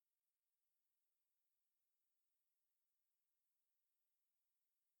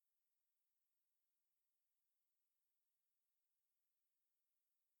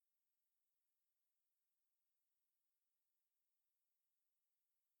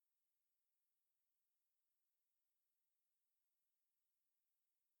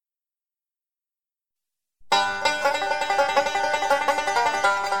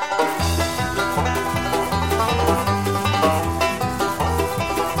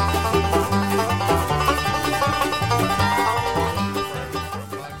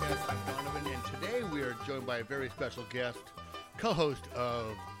special guest, co-host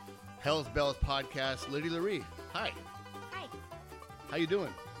of Hell's Bells podcast, Liddy Laree. Hi. Hi. How you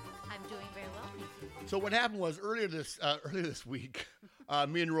doing? I'm doing very well, thank you. So what happened was earlier this week,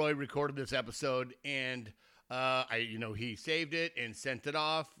 me and Roy recorded this episode, and he saved it and sent it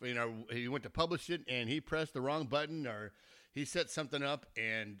off. He went to publish it, and he pressed the wrong button, or he set something up,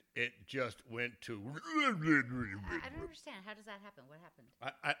 and it just went to. I don't understand. How does that happen? What happened?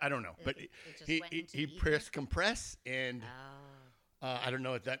 I don't know, but it just went into he ether? pressed compress, and Oh. I don't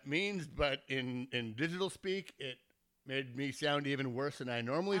know what that means, but in digital speak, it made me sound even worse than I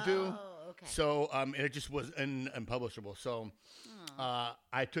normally do. Oh, okay. So it just was unpublishable. So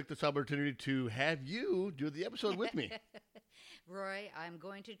I took this opportunity to have you do the episode with me. Roy, I'm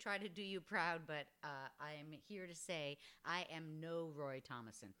going to try to do you proud, but I'm here to say I am no Roy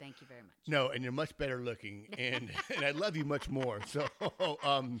Thomason. Thank you very much. No, and you're much better looking, and I love you much more. So,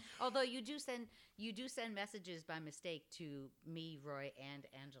 Although you do send messages by mistake to me, Roy, and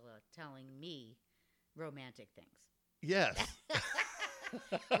Angela, telling me romantic things. Yes.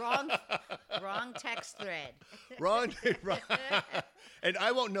 Wrong text thread. Wrong. And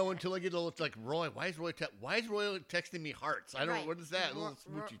I won't know until I get a little like Roy. Why is Roy texting me hearts? I don't know. What is that? A little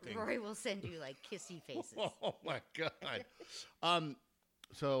smoochy thing. Roy will send you like kissy faces. Oh my God.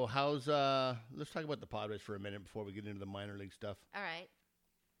 So how's let's talk about the Padres for a minute before we get into the minor league stuff. All right.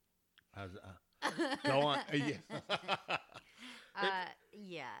 How's go on?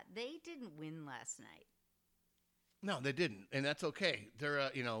 Yeah, they didn't win last night. No, they didn't, and that's okay.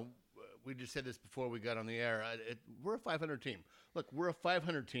 They're we just said this before we got on the air. We're a 500 team. Look, we're a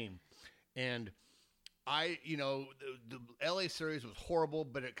 500 team, and the LA series was horrible,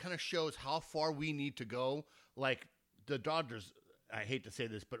 but it kind of shows how far we need to go. Like the Dodgers, I hate to say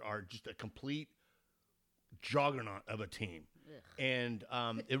this, but are just a complete juggernaut of a team. Ugh. And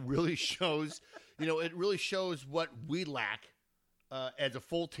it really shows, it really shows what we lack as a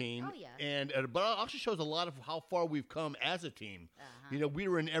full team. Oh, yeah. And but it also shows a lot of how far we've come as a team. Uh-huh. We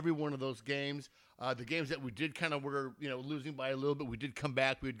were in every one of those games. The games that we did kind of were, losing by a little bit, we did come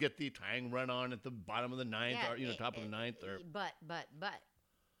back. We'd get the tying run on at the bottom of the ninth, or top of the ninth. But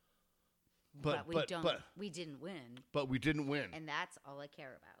we didn't win. But we didn't win. And that's all I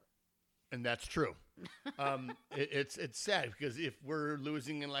care about. And that's true. It's sad because if we're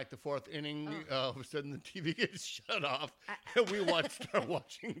losing in like the fourth inning, all of a sudden the TV gets shut off, and we start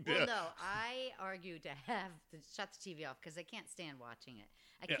watching this. Well, no, I argue to shut the TV off because I can't stand watching it.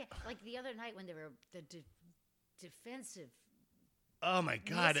 I can't like the other night when they were the defensive. Oh my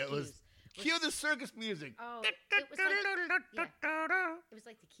God! miscues It was cue the circus music. Oh, it was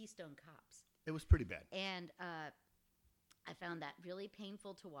like the Keystone Cops. It was pretty bad. And I found that really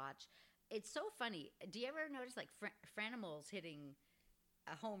painful to watch. It's so funny. Do you ever notice like Franimals hitting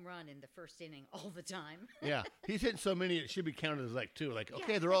a home run in the first inning all the time? Yeah, he's hitting so many it should be counted as like two. Like,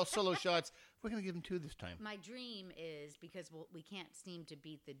 okay, they're all solo shots. We're gonna give him two this time. My dream is, because we can't seem to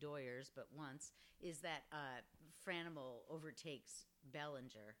beat the Doyers but once, is that Franimal overtakes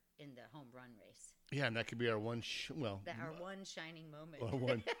Bellinger in the home run race. Yeah, and that could be our one. Our one shining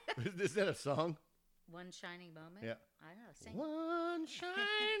moment. Is that a song? One shining moment? Yeah. I don't know. Sing. One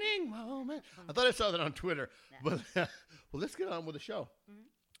shining moment. I thought I saw that on Twitter. No. But let's get on with the show.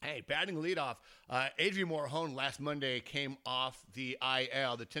 Mm-hmm. Hey, batting leadoff. Adrian Morejon last Monday came off the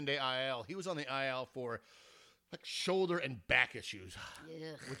IL, the 10-day IL. He was on the IL for like shoulder and back issues,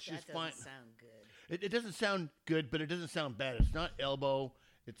 Ugh, which that is fine. doesn't sound good. It doesn't sound good, but it doesn't sound bad. It's not elbow.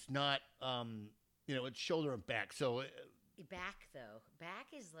 It's not, it's shoulder and back. So Back, though. Back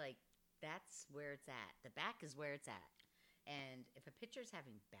is like, that's where it's at. The back is where it's at. And if a pitcher's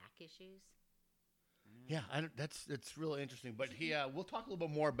having back issues, yeah, it's really interesting. But we'll talk a little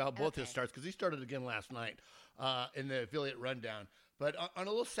bit more about both his starts because he started again last night in the affiliate rundown. But on a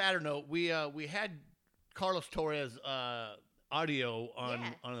little sadder note, we had Carlos Torres audio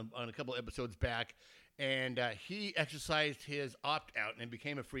on a couple of episodes back, and he exercised his opt out and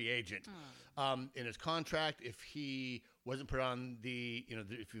became a free agent. In his contract, if he wasn't put on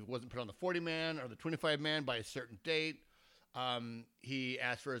if he wasn't put on the 40-man or the 25-man by a certain date, he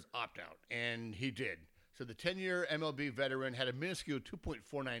asked for his opt-out, and he did. So the 10-year MLB veteran had a minuscule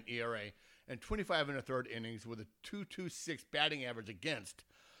 2.49 ERA and 25 1/3 innings with a 2.26 batting average against.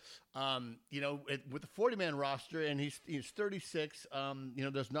 With the 40-man roster, and he's 36,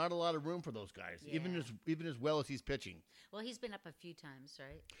 there's not a lot of room for those guys, even as well as he's pitching. Well, he's been up a few times,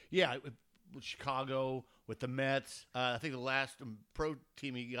 right? Yeah, with Chicago, with the Mets. I think the last pro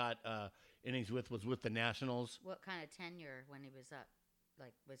team he got innings with was with the Nationals. What kind of tenure when he was up?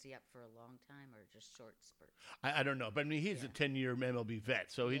 like, was he up for a long time or just short spurts? I don't know, but I mean, he's Yeah. a 10-year MLB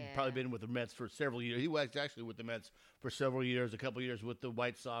vet, so he'd probably Yeah. been with the Mets for several years. He was actually with the Mets for several years, a couple years with the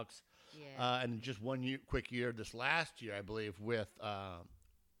White Sox, Yeah. and just one quick year this last year, I believe, with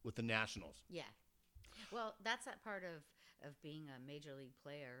the Nationals. Yeah. Well, that's that part of being a major league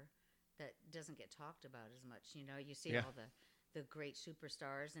player that doesn't get talked about as much. You know, you see Yeah. all the great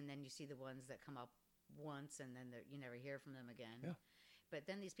superstars, and then you see the ones that come up once, and then you never hear from them again. Yeah. But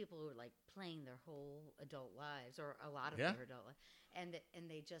then these people who are like playing their whole adult lives, or a lot of Yeah. their adult life, and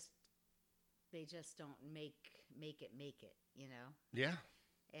they just don't make it. You know, Yeah.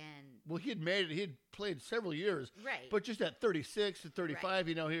 and Well, he had made it. He had played several years, right. but just at 36 to 35,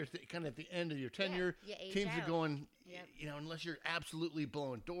 you know, here's kind of at the end of your tenure. you age Teams are out. going, Yep. you know, unless you're absolutely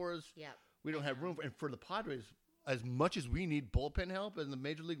blowing doors, Yep. we don't I have know. room. And for the Padres, as much as we need bullpen help in the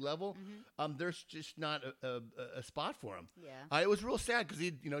major league level, there's just not a spot for him. Yeah. It was real sad because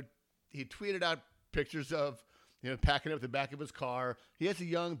he tweeted out pictures of, packing up the back of his car. He has a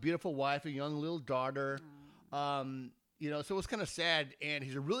young, beautiful wife, a young little daughter. So it was kind of sad. And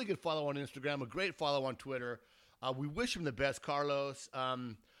he's a really good follow on Instagram, a great follow on Twitter. We wish him the best, Carlos.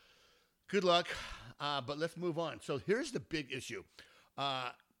 Good luck. But let's move on. So here's the big issue.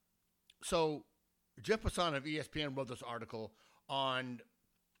 So Jeff Passan of ESPN wrote this article on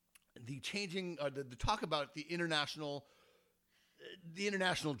the changing, the talk about the international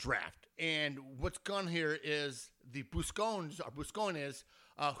draft. And what's gone here is the Buscones,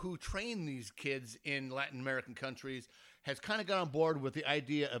 who train these kids in Latin American countries, has kind of got on board with the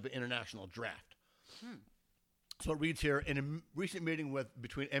idea of an international draft. So it reads here, in a recent meeting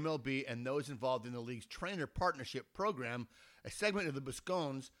between MLB and those involved in the league's trainer partnership program, a segment of the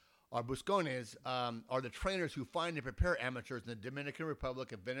Buscones are the trainers who find and prepare amateurs in the Dominican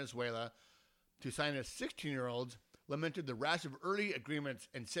Republic and Venezuela to sign as 16-year-olds, lamented the rash of early agreements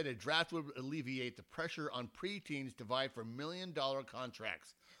and said a draft would alleviate the pressure on preteens to vie for $1 million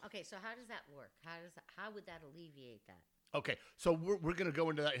contracts. Okay, so how does that work? How would that alleviate that? Okay, so we're going to go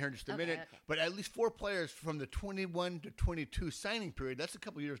into that here in just a minute. Okay. But at least 4 players from the 21 to 22 signing period, that's a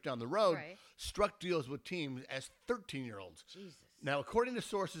couple years down the road, Right. struck deals with teams as 13-year-olds. Jesus. Now, according to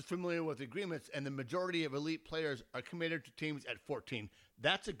sources familiar with agreements, and the majority of elite players are committed to teams at 14.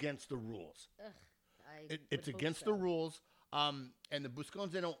 That's against the rules. Ugh, It's against the rules. And the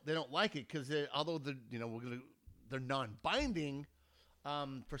Buscones, they don't like it because although they're non-binding,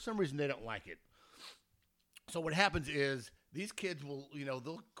 for some reason they don't like it. So what happens is these kids will,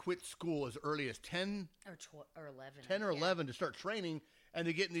 they'll quit school as early as 10 or 11. 10 or 11 to start training, and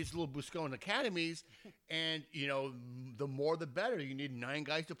they get in these little Buscone academies, and, the more the better. You need 9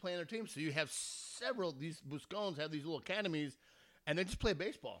 guys to play on their team. So you have these Buscones have these little academies, and they just play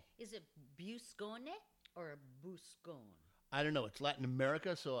baseball. Is it Buscone or Buscone? I don't know. It's Latin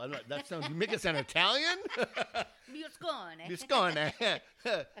America, so I don't know. That sounds, you make it sound Italian? Buscone. Buscone. Okay.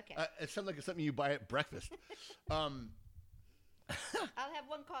 It sounds like it's something you buy at breakfast. I'll have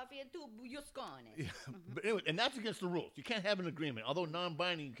 1 coffee and 2 Buscone. But anyway, and that's against the rules. You can't have an agreement. Although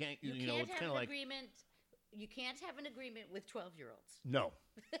non-binding, you can't, You it's can't kind have of an like, agreement. You can't have an agreement with 12-year-olds. no.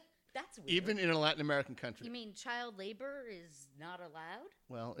 That's weird. Even in a Latin American country. You mean child labor is not allowed?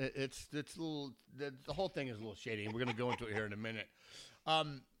 Well, it's a little, the whole thing is a little shady, and we're going to go into it here in a minute.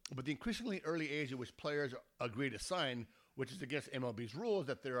 But the increasingly early age at which players agree to sign, which is against MLB's rules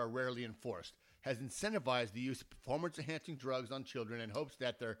that they are rarely enforced, has incentivized the use of performance-enhancing drugs on children in hopes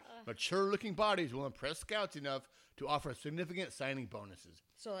that their mature-looking bodies will impress scouts enough to offer significant signing bonuses.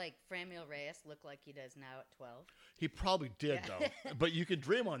 So, like, Franmil Reyes look like he does now at 12? He probably did, Yeah. though. But you could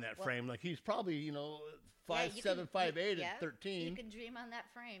dream on that frame. Like, he's probably, 5'7", 5'8", at 13. You can dream on that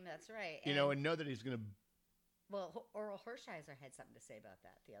frame. That's right. And know that he's going to... Well, Oral Hershiser had something to say about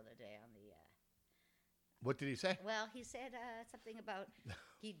that the other day on the... What did he say? Well, he said something about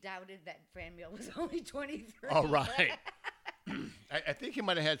he doubted that Franmil was only 23. All right. I think he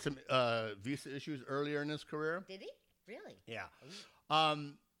might have had some visa issues earlier in his career. Did he? Really? Yeah.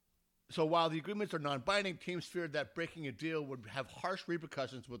 So while the agreements are non-binding, teams feared that breaking a deal would have harsh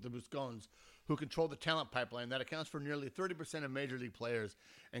repercussions with the Buscones, who control the talent pipeline that accounts for nearly 30% of major league players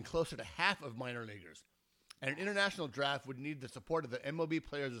and closer to half of minor leaguers. And an international draft would need the support of the MLB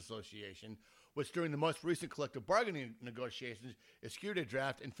Players Association, which during the most recent collective bargaining negotiations is skewed a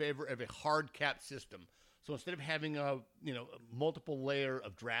draft in favor of a hard cap system. So instead of having a multiple layer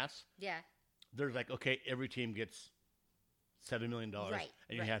of drafts, Yeah. they're like, okay, every team gets $7 million, Right,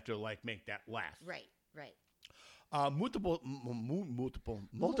 and you have to make that last. Right. Multiple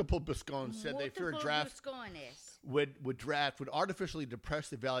Buscones said they fear draft would artificially depress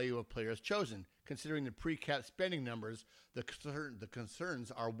the value of players chosen. Considering the pre-cap spending numbers, the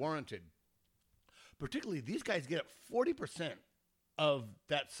concerns are warranted. Particularly, these guys get 40% of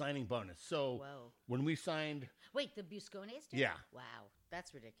that signing bonus. So when we signed, wait, the Buscones do? Yeah. Wow,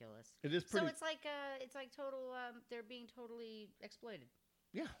 that's ridiculous. It is pretty. So it's like total. They're being totally exploited.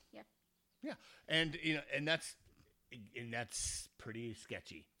 Yeah. Yeah. Yeah, and that's pretty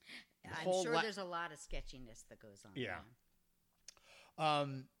sketchy. I'm sure there's a lot of sketchiness that goes on. Yeah.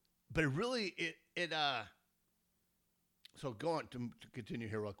 But so go on to continue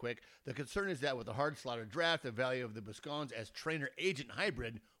here real quick. The concern is that with the hard slaughter draft, the value of the Buscones as trainer-agent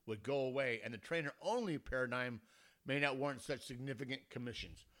hybrid would go away, and the trainer-only paradigm may not warrant such significant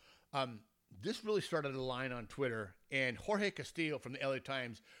commissions. This really started a line on Twitter, and Jorge Castillo from the LA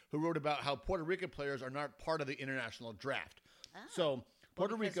Times, who wrote about how Puerto Rican players are not part of the international draft. Oh. So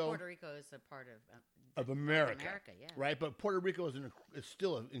Puerto Rico is a part of America, yeah. right? But Puerto Rico is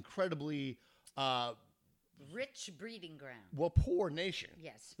still an incredibly rich breeding ground. Well, poor nation.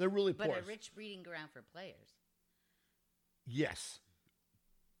 Yes, they're really poor, but a rich breeding ground for players. Yes,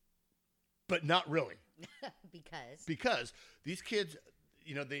 but not really, because these kids,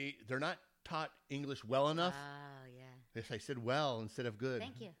 they're not taught English well enough. Oh, yeah. Yes, I said well instead of good.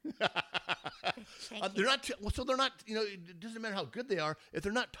 Thank you. They're not. So they're not. It doesn't matter how good they are. If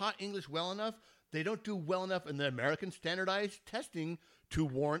they're not taught English well enough, they don't do well enough in the American standardized testing to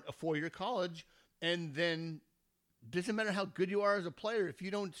warrant a 4-year college. And then, doesn't matter how good you are as a player, if you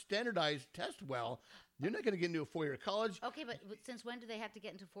don't standardize test well, you're not going to get into a 4-year college. Okay, but since when do they have to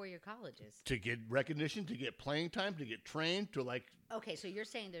get into 4-year colleges? To get recognition, to get playing time, to get trained, to like. Okay, so you're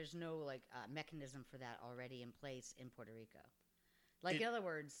saying there's no mechanism for that already in place in Puerto Rico? In other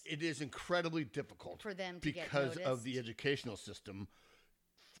words, it is incredibly difficult for them to get because noticed? of the educational system.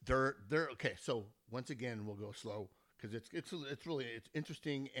 They're okay. So once again, we'll go slow because it's really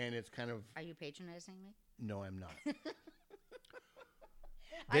interesting and it's kind of. Are you patronizing me? No, I'm not.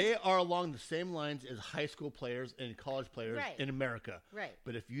 They are along the same lines as high school players and college players in America. Right.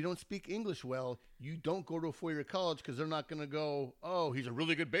 But if you don't speak English well, you don't go to a 4-year college because they're not going to go, oh, he's a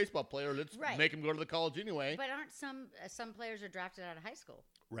really good baseball player. Let's make him go to the college anyway. But aren't some players are drafted out of high school?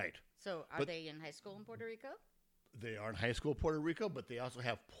 Right. So are they in high school in Puerto Rico? They are in high school in Puerto Rico, but they also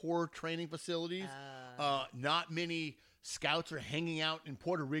have poor training facilities. Not many scouts are hanging out in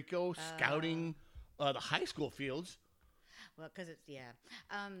Puerto Rico scouting the high school fields. Well, because it's,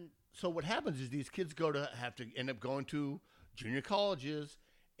 so what happens is these kids have to end up going to junior colleges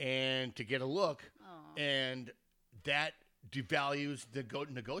and to get a look, and that devalues the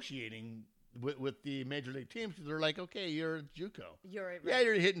negotiating with the major league teams. They're like, okay, you're a JUCO.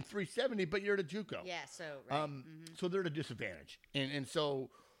 You're hitting 370, but you're at a JUCO. Yeah, so right. So they're at a disadvantage, and so.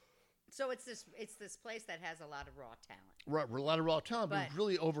 So it's this place that has a lot of raw talent. Right, a lot of raw talent, but it's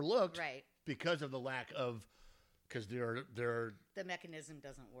really overlooked, right? Because of the lack of. Because they're the mechanism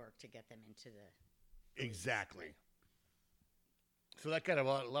doesn't work to get them into the exactly. So that got a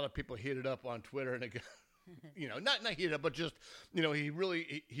lot of people heated up on Twitter, and not heated up, but just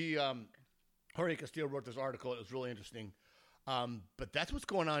he Jorge Castillo wrote this article. It was really interesting, but that's what's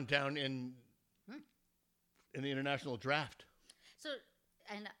going on down in the international draft. So,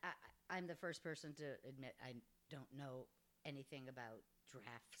 and I'm the first person to admit I don't know anything about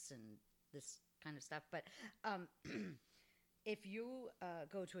drafts and this kind of stuff, but if you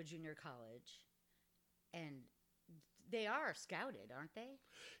go to a junior college, and they are scouted, aren't they?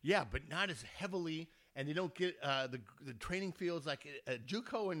 Yeah, but not as heavily, and they don't get the training fields like a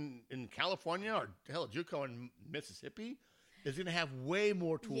JUCO in California, or hell, a JUCO in Mississippi is going to have way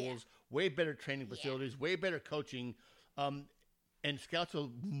more tools, way better training facilities, way better coaching, and scouts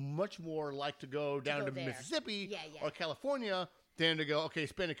will much more like to go down to Mississippi or California than to go,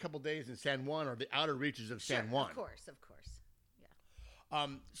 spend a couple days in San Juan or the outer reaches of San Juan. Of course, yeah.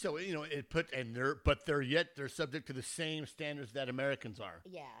 So they're subject to the same standards that Americans are.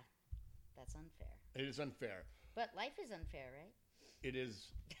 Yeah, that's unfair. It is unfair. But life is unfair, right? It is.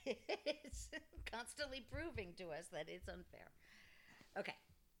 It's constantly proving to us that it's unfair. Okay.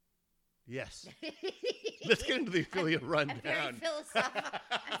 Yes. Let's get into the affiliate rundown.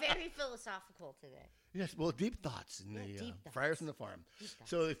 I'm very philosophical today. Yes, well, deep thoughts in the Friars on the Farm.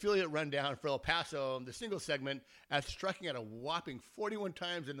 So the affiliate rundown for El Paso, the single segment, after striking out a whopping 41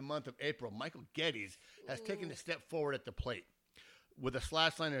 times in the month of April, Michael Geddes has taken a step forward at the plate. With a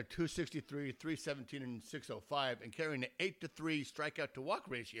slash line of 263, 317, and 605, and carrying an 8-3 strikeout to walk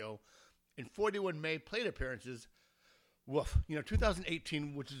ratio in 41 May plate appearances, Woof.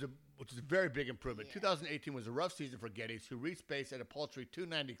 2018, which is a very big improvement. Yeah. 2018 was a rough season for Geddes, who reached base at a paltry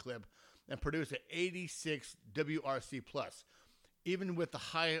 290 clip and produced an 86 WRC plus. Even with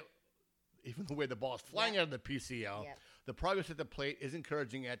even the way the ball is flying out of the PCL, the progress at the plate is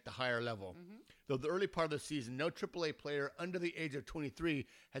encouraging at the higher level. Though the early part of the season, no AAA player under the age of 23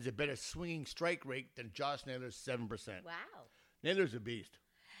 has a better swinging strike rate than Josh Naylor's 7%. Wow. Naylor's a beast.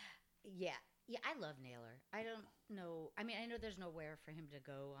 Yeah. Yeah, I love Naylor. I don't know. I mean, I know there's nowhere for him to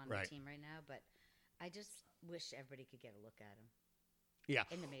go on the team right now, but I just wish everybody could get a look at him. Yeah.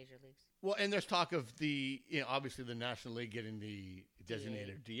 In the major leagues. Well, and there's talk of obviously the National League getting the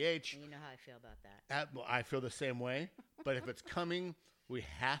designated DH. And you know how I feel about that. Well, I feel the same way. But if it's coming, we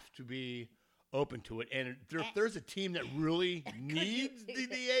have to be open to it. And if there's a team that really needs the DH,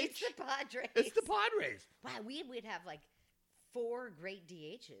 it's the Padres. It's the Padres. Wow, we'd have like 4 great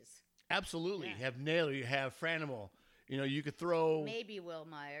DHs. Absolutely. Yeah. You have Naylor, you have Franimal. You could throw... Maybe Will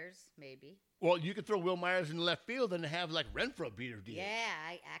Myers, maybe. Well, you could throw Will Myers in left field and have like Renfroe be your DH. Yeah,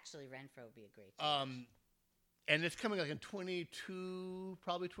 Renfroe would be a great DH. And it's coming like in 22,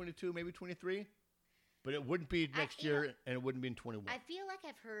 probably 22, maybe 23. But it wouldn't be next year, and it wouldn't be in 21. I feel like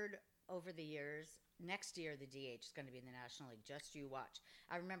I've heard over the years, next year the DH is going to be in the National League. Just you watch.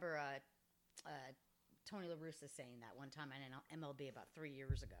 I remember Tony La Russa saying that one time in MLB about 3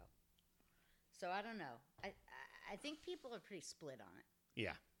 years ago. So I don't know. I think people are pretty split on it.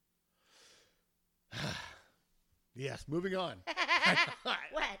 Yeah. Yes, moving on.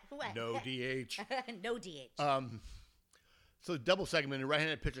 What? No DH. No DH. So double segment,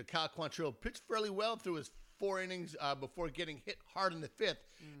 right-handed pitcher Cal Quantrill pitched fairly well through his 4 innings before getting hit hard in the 5th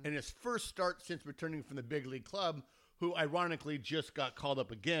in his first start since returning from the big league club, who ironically just got called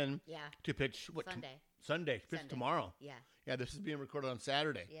up again to pitch Sunday. Pitch tomorrow. Yeah, this is being recorded on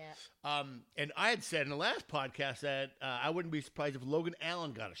Saturday. Yeah. And I had said in the last podcast that I wouldn't be surprised if Logan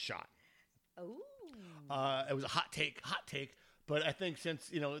Allen got a shot. Oh. It was a hot take. But I think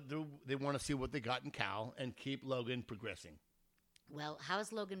since, they want to see what they got in Cal and keep Logan progressing. Well,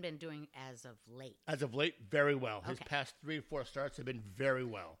 how's Logan been doing as of late? As of late, very well. His past 3 or 4 starts have been very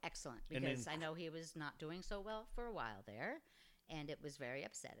well. Excellent. Because I know he was not doing so well for a while there, and it was very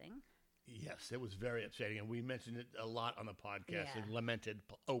upsetting. Yes, it was very upsetting, and we mentioned it a lot on the podcast and lamented,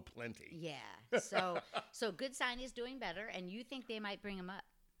 plenty. Yeah. So good sign he's doing better, and you think they might bring him up?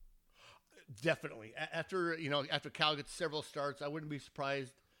 Definitely. After Cal gets several starts, I wouldn't be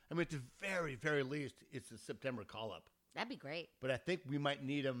surprised. I mean, at the very, very least, it's a September call-up. That'd be great. But I think we might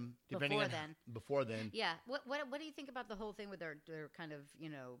need him before then. Yeah. What do you think about the whole thing with their kind of,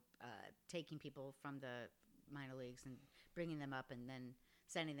 taking people from the minor leagues and bringing them up and then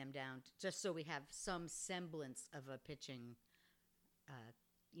sending them down just so we have some semblance of a pitching,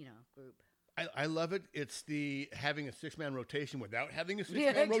 group? I love it. It's the having a 6-man rotation without having a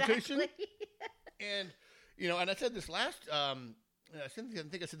 6-man rotation. And, and I said this last, I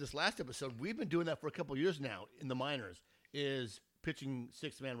think I said this last episode, we've been doing that for a couple of years now in the minors, is pitching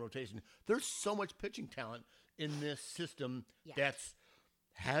 6-man rotation. There's so much pitching talent in this system that's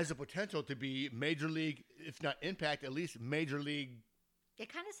has the potential to be major league, if not impact, at least major league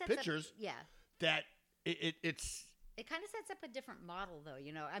it kind of sets pitchers. Up, that it's. It kind of sets up a different model, though.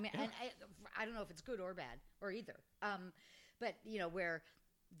 I mean, and I don't know if it's good or bad or either. But where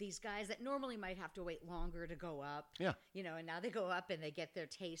these guys that normally might have to wait longer to go up, and now they go up and they get their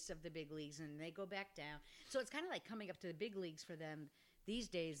taste of the big leagues and they go back down. So it's kind of like coming up to the big leagues for them these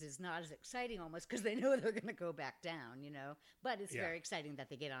days is not as exciting almost because they know they're going to go back down, But it's very exciting that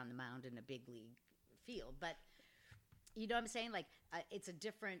they get on the mound in a big league field. But you know what I'm saying? Like, it's a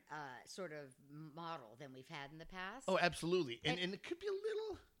different sort of model than we've had in the past. Oh, absolutely. And it could be a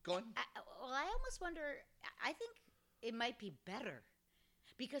little... Go on. I almost wonder... I think it might be better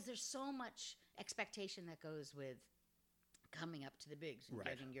because there's so much expectation that goes with coming up to the bigs and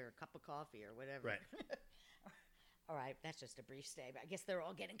getting your cup of coffee or whatever. Right. All right, that's just a brief stay. But I guess they're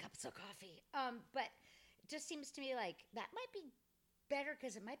all getting cups of coffee. But it just seems to me like that might be better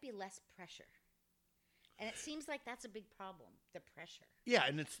because it might be less pressure. And it seems like that's a big problem, the pressure. Yeah,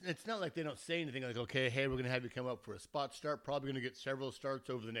 and it's not like they don't say anything like, okay, hey, we're going to have you come up for a spot start. Probably going to get several starts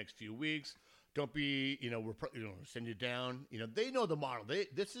over the next few weeks. Don't be, we're send you down. They know the model.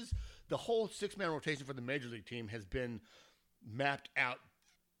 This is the whole 6-man rotation for the major league team has been mapped out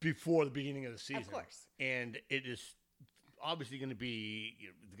before the beginning of the season. Of course. And it is obviously going to be,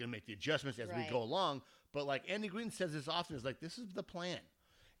 going to make the adjustments as we go along. But like Andy Green says this often, is like, this is the plan.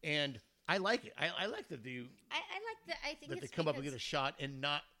 And I like it. I like that I think that they come up and get a shot and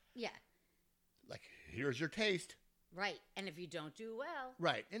not like, here's your taste. Right. And if you don't do well.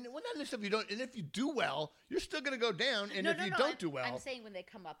 Right. And well, not necessarily if you don't. And if you do well, you're still going to go down. And if you don't do well. I'm saying when they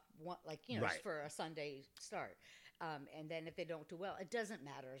come up, like, Right. for a Sunday start. And then if they don't do well, it doesn't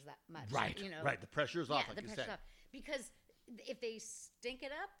matter as that much. Right. Right. The pressure's off, like the you pressure's said. off. Because if they stink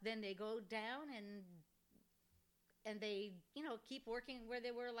it up, then they go down and they, keep working where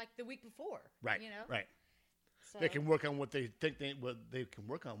they were like the week before. Right. Right. So, They can work on what they think they can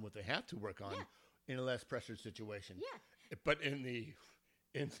work on, what they have to work on in a less pressured situation. Yeah. But in the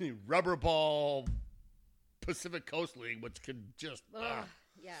rubber ball Pacific Coast League, which could just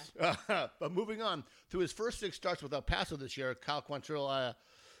yeah. But moving on, through his first 6 starts with El Paso this year, Kyle Quantrill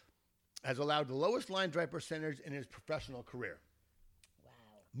has allowed the lowest line drive percentage in his professional career. Wow.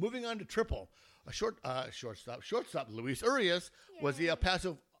 Moving on to triple, a shortstop Luis Urias was the El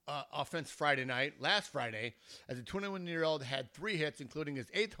Paso offense last Friday, as the 21-year-old had 3 hits, including his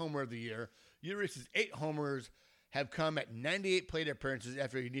 8th homer of the year. Urias' 8 homers have come at 98 plate appearances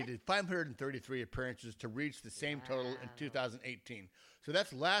after he needed 533 appearances to reach the same total in 2018. So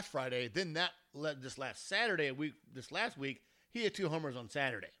that's last Friday. Then this last week, he had 2 homers on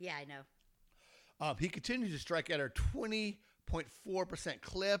Saturday. Yeah, I know. He continues to strike at a 20.4%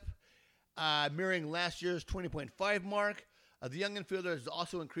 clip, mirroring last year's 20.5 mark. The young infielder has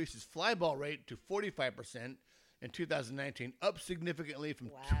also increased his fly ball rate to 45% in 2019, up significantly from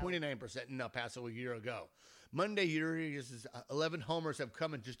 29% in El Paso a year ago. Monday, Urias' 11 homers have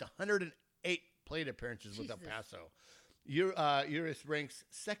come in just 108 plate appearances with El Paso. Urias ranks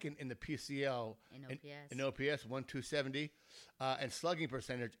second in the PCL in OPS 1.270 and slugging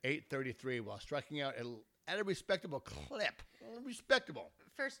percentage 8.33, while striking out at a respectable clip. Respectable.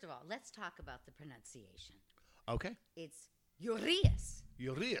 First of all, let's talk about the pronunciation. Okay. It's Urias.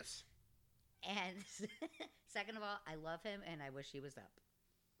 Urias. And second of all, I love him and I wish he was up.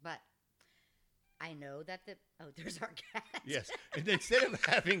 But I know that there's our cat. Yes. And instead of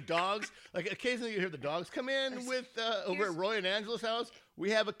having dogs, like occasionally you hear the dogs come in with over at Roy and Angela's house, we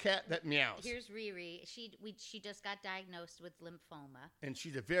have a cat that meows. Here's Riri. She just got diagnosed with lymphoma. And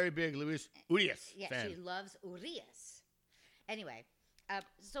she's a very big Luis Urias fan. Yeah, she loves Urias. Anyway,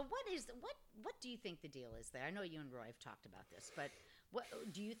 so what do you think the deal is there? I know you and Roy have talked about this, but what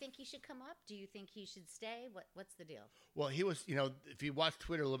do you think he should come up? Do you think he should stay? What's the deal? Well, he was, if you watched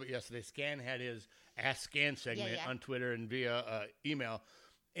Twitter a little bit yesterday, Scan had his Ask Scan segment on Twitter and via email,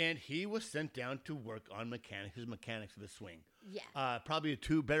 and he was sent down to work on his mechanics of the swing. Yeah. Probably a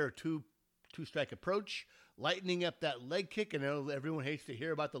two-strike approach, lightening up that leg kick. I know everyone hates to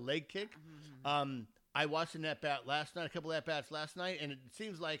hear about the leg kick. Mm-hmm. I watched an at-bat last night, a couple of at-bats last night, and it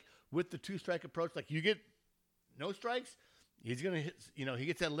seems like with the two-strike approach, like you get no strikes, he's going to hit, he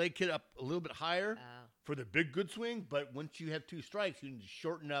gets that leg kick up a little bit higher for the big good swing, but once you have 2 strikes, you need to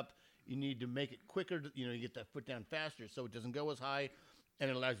shorten up, you need to make it quicker, you get that foot down faster so it doesn't go as high, and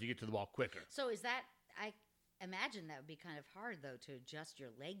it allows you to get to the ball quicker. So is that, I imagine that would be kind of hard, though, to adjust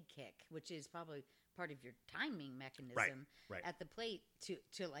your leg kick, which is probably part of your timing mechanism at the plate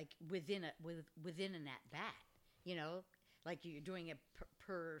to like within an at bat, like you're doing it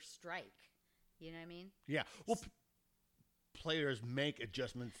per strike. You know what I mean? Yeah. Well, players make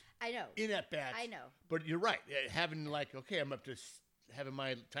adjustments. I know. In at bats. I know. But you're right. Having I'm up to having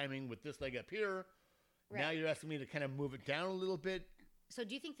my timing with this leg up here. Right. Now you're asking me to kind of move it down a little bit. So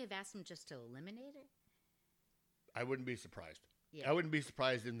do you think they've asked him just to eliminate it? I wouldn't be surprised. Yeah. I wouldn't be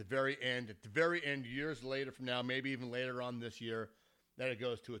surprised at the very end, years later from now, maybe even later on this year, that it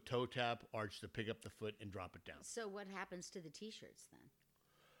goes to a toe tap or just to pick up the foot and drop it down. So what happens to the T-shirts then?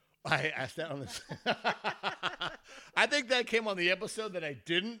 I asked that on this. I think that came on the episode that I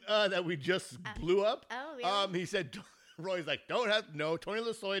didn't, that we just blew up. Oh, really? He said, Roy's like, Tony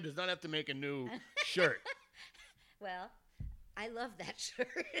Lasoy does not have to make a new shirt. Well, I love that shirt.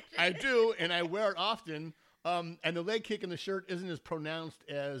 I do, and I wear it often. And the leg kick in the shirt isn't as pronounced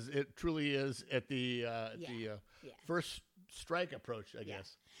as it truly is at the first strike approach, I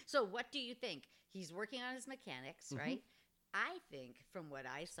guess. So what do you think? He's working on his mechanics, right? I think from what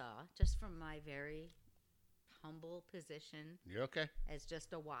I saw, just from my very humble position. You're okay. As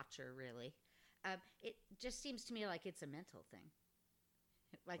just a watcher, really. It just seems to me like it's a mental thing.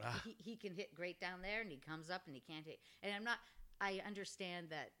 Like he can hit great down there and he comes up and he can't hit. And I understand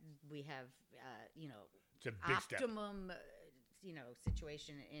that we have, it's a big optimum,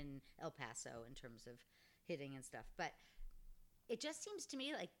 situation in El Paso in terms of hitting and stuff. But it just seems to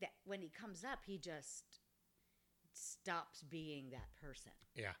me like that when he comes up, he just stops being that person.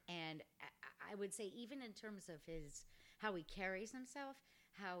 Yeah. And I would say even in terms of how he carries himself,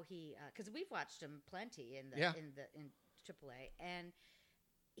 how he because we've watched him plenty in AAA, and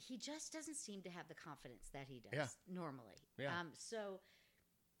he just doesn't seem to have the confidence that he does Yeah. normally. Yeah.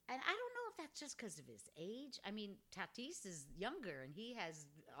 And I don't know if that's just because of his age. I mean, Tatis is younger and he has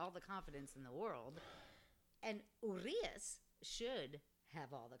all the confidence in the world. And Urias should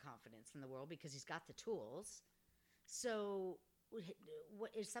have all the confidence in the world because he's got the tools. So,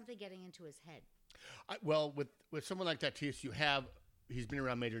 what is something getting into his head? Well, with someone like Tatis, he's been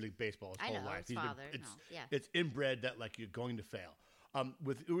around Major League Baseball his whole life. His father. It's inbred that like you're going to fail.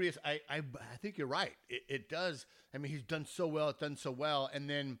 With Urias, I think you're right. It does. I mean, he's done so well, and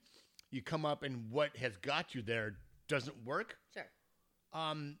then you come up and what has got you there doesn't work. Sure.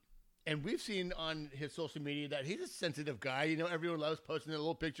 And we've seen on his social media that he's a sensitive guy. You know, everyone loves posting a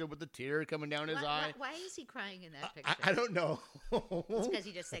little picture with a tear coming down his eye. Why is he crying in that picture? I don't know. It's because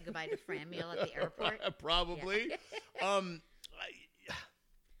he just said goodbye to Fran Meal at the airport. Probably.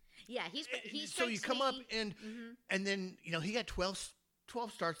 Yeah, he's so you come up and then he got 12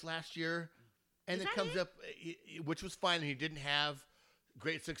 starts last year, and it comes up, which was fine. And he didn't have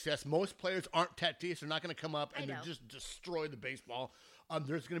great success. Most players aren't Tatis. They're not going to come up and just destroy the baseball.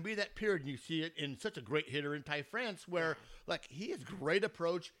 There's going to be that period, and you see it in such a great hitter in Ty France, where like he has great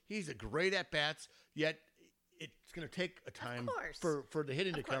approach, he's a great at bats, yet it's going to take a time for the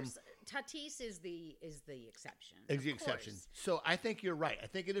hitting to come. Tatis is the exception. Is the exception. So I think you're right. I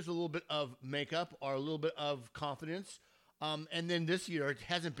think it is a little bit of makeup or a little bit of confidence. And then this year it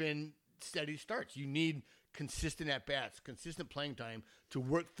hasn't been steady starts. You need consistent at bats, consistent playing time to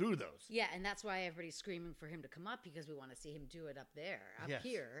work through those. Yeah, and that's why everybody's screaming for him to come up, because we want to see him do it up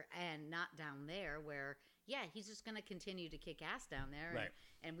here, and not down there where, he's just going to continue to kick ass down there. Right.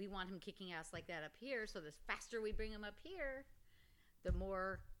 And we want him kicking ass like that up here. So the faster we bring him up here, the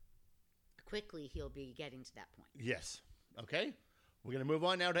more quickly he'll be getting to that point. Yes. Okay. We're going to move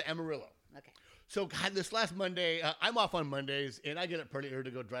on now to Amarillo. Okay. So, God, this last Monday, I'm off on Mondays, and I get up pretty early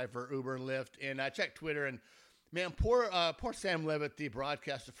to go drive for Uber and Lyft, and I check Twitter, and man, poor Sam Levitt, the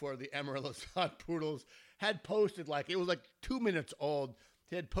broadcaster for the Amarillo Sod Poodles, had posted it was like 2 minutes old.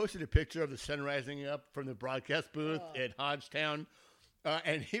 He had posted a picture of the sun rising up from the broadcast booth at Hodgetown,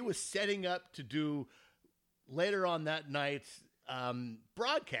 and he was setting up to do later on that night's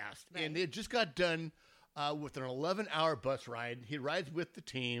broadcast, and they had just got done with an 11-hour bus ride. He rides with the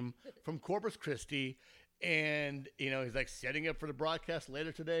team from Corpus Christi, and he's like setting up for the broadcast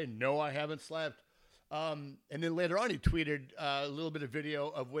later today. No, I haven't slept. And then later on, he tweeted a little bit of video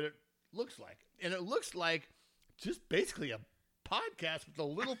of what it looks like, and it looks like just basically a podcast with a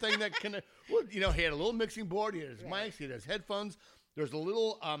little thing that can, he had a little mixing board, he had his mics, he had his headphones. There's a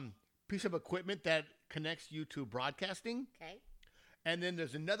little piece of equipment that connects you to broadcasting. Okay. And then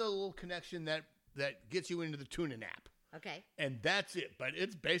there's another little connection that gets you into the TuneIn app. Okay. And that's it. But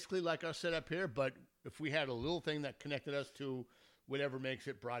it's basically like our setup here, but if we had a little thing that connected us to whatever makes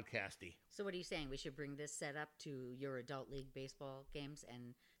it broadcasty. So what are you saying? We should bring this setup to your adult league baseball games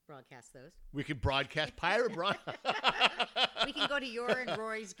and broadcast those? We could broadcast Pirate We can go to your and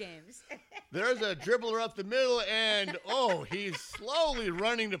Roy's games. There's a dribbler up the middle, and he's slowly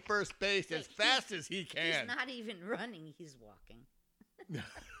running to first base as fast as he can. He's not even running; he's walking.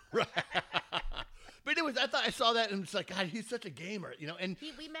 Right. But anyways, I saw that, and it's like, God, he's such a gamer, And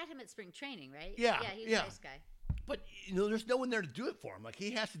we met him at spring training, right? Yeah, he's a nice guy. But there's no one there to do it for him. Like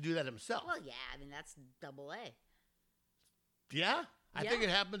he has to do that himself. Well, yeah, I mean that's Double A. Yeah, I think it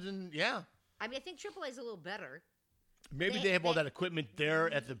happens in I mean, I think AAA is a little better. Maybe they have all that equipment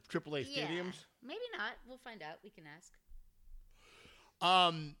there at the AAA stadiums. Maybe not. We'll find out. We can ask.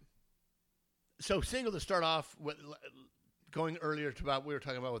 So single to start off with, going earlier to what we were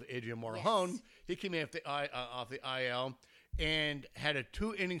talking about with Adrian Morejon. Yes. He came in off the IL and had a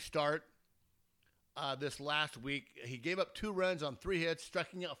 2-inning start this last week. He gave up 2 runs on 3 hits,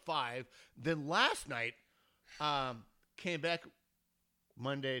 striking out 5. Then last night came back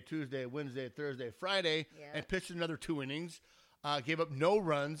Monday, Tuesday, Wednesday, Thursday, Friday, and pitched another 2 innings. Gave up no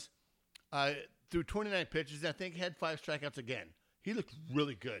runs, threw 29 pitches, and I think had 5 strikeouts again. He looked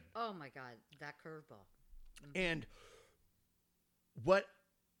really good. Oh, my God, that curveball. Mm-hmm. And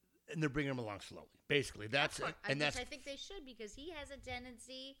they're bringing him along slowly. Basically, that's it. And I think they should, because he has a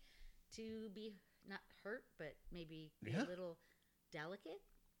tendency to be not hurt, but maybe a little delicate.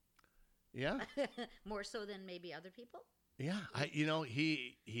 Yeah. More so than maybe other people. Yeah,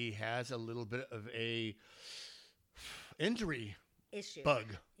 he has a little bit of a injury issue bug.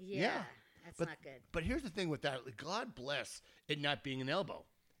 Yeah. That's not good. But here's the thing with that: God bless it not being an elbow.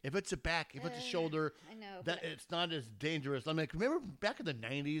 If it's a back, if it's a shoulder, I know that it's not as dangerous. I mean, remember back in the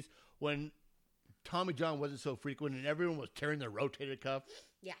 '90s when Tommy John wasn't so frequent and everyone was tearing their rotator cuff?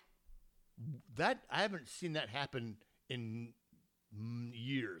 Yeah. That I haven't seen that happen in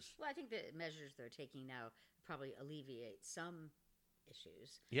years. Well, I think the measures they're taking now probably alleviate some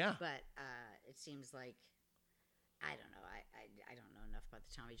issues. Yeah. But it seems like, I don't know. I don't know enough about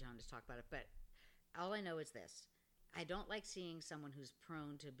the Tommy John to talk about it. But all I know is this. I don't like seeing someone who's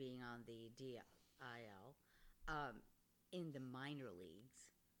prone to being on the DIL in the minor leagues,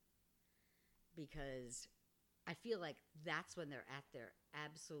 because I feel like that's when they're at their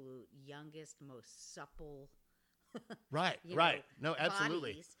absolute youngest, most supple. Right. you Right. know, No,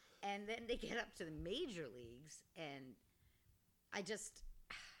 absolutely. bodies, and then they get up to the major leagues, and I just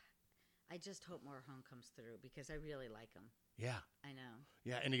hope Morejon comes through because I really like him. Yeah. I know.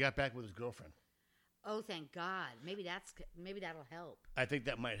 Yeah. And he got back with his girlfriend. Oh, thank God. Maybe that'll help I think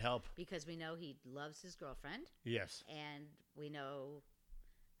that might help. because we know he loves his girlfriend, Yes. and we know.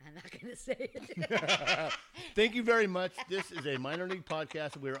 I'm not going to say it. Thank you very much. This is a minor league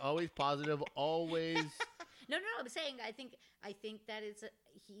podcast. We're always positive, always. No. I'm saying I think that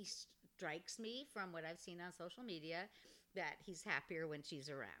he strikes me from what I've seen on social media that he's happier when she's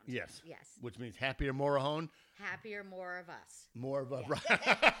around. Yes. Yes. Which means happier Morejon, Happier, more of us. more of a.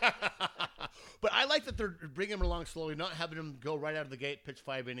 But I like that they're bringing him along slowly, not having him go right out of the gate, pitch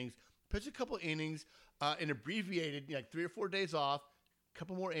 5 innings, pitch a couple innings, and abbreviated, like 3 or 4 days off, a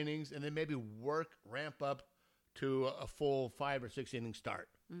couple more innings, and then maybe ramp up to a full 5 or 6 inning start.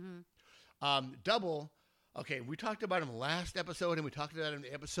 Mm-hmm. Double. Okay, we talked about him last episode, and we talked about him in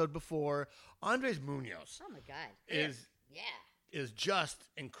the episode before. Andres Munoz Oh my God. is just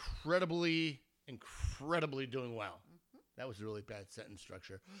incredibly doing well. That was a really bad sentence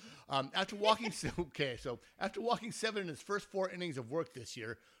structure. After walking, after walking 7 in his first 4 innings of work this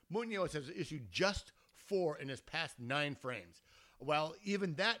year, Munoz has issued just 4 in his past 9 frames. While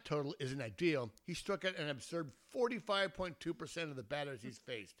even that total isn't ideal, he struck out an absurd 45.2% of the batters he's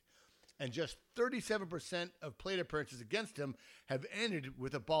faced. And just 37% of plate appearances against him have ended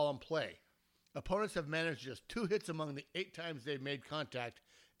with a ball in play. Opponents have managed just 2 hits among the 8 times they've made contact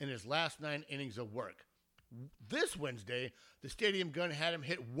in his last 9 innings of work. This Wednesday, the stadium gun had him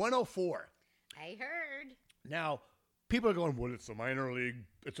hit 104. I heard. Now, people are going, well, it's a minor league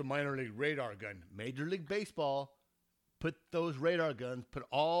radar gun. Major League Baseball put those radar guns, put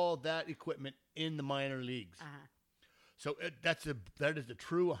all that equipment in the minor leagues. Uh-huh. So that is the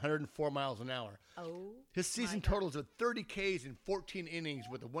true 104 miles an hour. Oh, His season totals are 30 Ks in 14 innings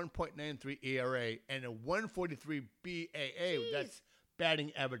with a 1.93 ERA and a 143 BAA. That's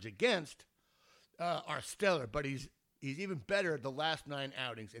batting average against, are stellar. But he's even better the last 9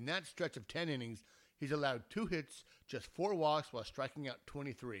 outings. In that stretch of 10 innings, he's allowed 2 hits, just 4 walks while striking out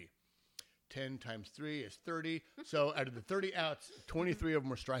 23. 10 times 3 is 30. So out of the 30 outs, 23 of them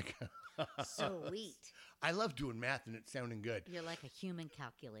were strikeouts. Sweet. I love doing math and it's sounding good. You're like a human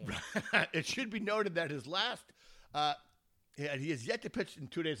calculator. It should be noted that his last, he has yet to pitch in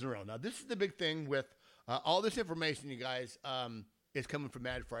 2 days in a row. Now, this is the big thing with all this information, you guys, is coming from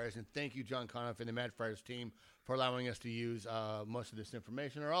Mad Friars. And thank you, John Conniff and the Mad Friars team, for allowing us to use most of this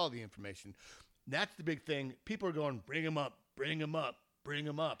information or all of the information. That's the big thing. People are going, bring him up, bring him up, bring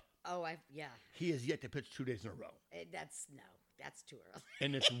him up. Oh, yeah. He has yet to pitch 2 days in a row. That's too early.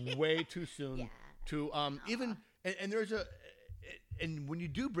 And it's way too soon. Yeah. To even and there's and when you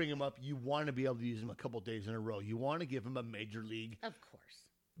do bring him up, you want to be able to use him a couple days in a row. You want to give him a major league, Of course.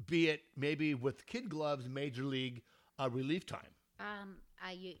 be it maybe with kid gloves, major league relief time.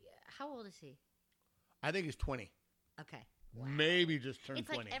 How old is he? I think he's 20. Okay. Maybe just turned It's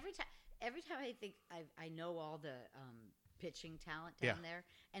 20. like every time I think I know all the pitching talent down there,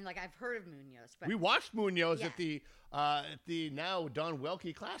 and like I've heard of Munoz, but We watched Munoz at the now Don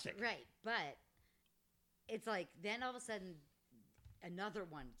Welke Classic. right, but it's like then all of a sudden another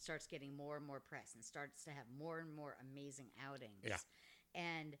one starts getting more and more press and starts to have more and more amazing outings. Yeah.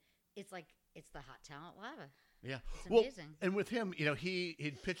 And it's like it's the hot talent lava. Yeah. It's Well, amazing. and with him,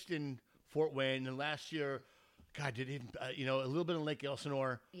 he'd pitched in Fort Wayne, and last year, God, did he, a little bit in Lake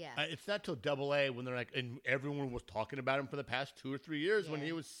Elsinore. Yeah. It's not till AA when they're like, and everyone was talking about him for the past 2 or 3 years when Yeah.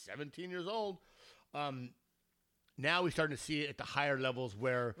 he was 17 years old. Now we're starting to see it at the higher levels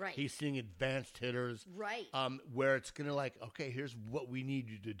where Right. he's seeing advanced hitters. Right. Where it's going to like, okay, here's what we need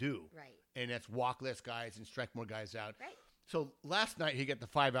you to do. Right. And that's walk less guys and strike more guys out. Right. So last night he got the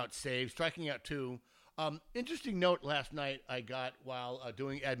 5-out save, striking out 2. Interesting note last night I got while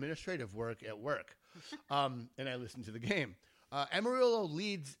doing administrative work at work, and I listened to the game. Amarillo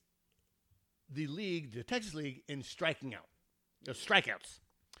leads the Texas League, in strikeouts.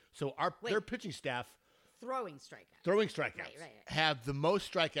 So their pitching staff, Throwing strikeout. throwing strikeouts, Right. have the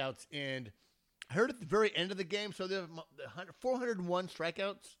most strikeouts. And I heard at the very end of the game, so they have 401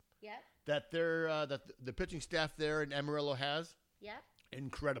 strikeouts Yep. that that the pitching staff there in Amarillo has. Yep.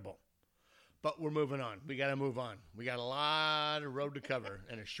 Incredible. But we're moving on. We got to move on. We got a lot of road to cover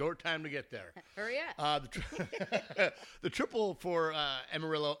and a short time to get there. Hurry up. The triple for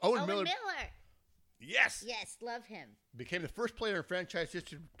Amarillo. Owen Miller. Yes. Yes, love him. Became the first player in franchise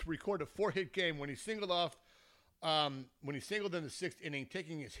history to record a 4-hit game when he singled in the 6th inning,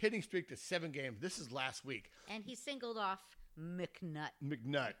 taking his hitting streak to 7 games. This is last week. And he singled off McNutt.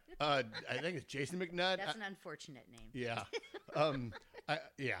 I think it's Jason McNutt. That's an unfortunate name. Yeah.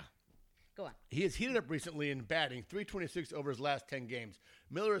 Yeah. Go on. He has heated up recently in batting, 326 over his last 10 games.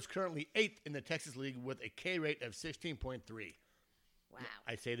 Miller is currently 8th in the Texas League with a K rate of 16.3. Wow.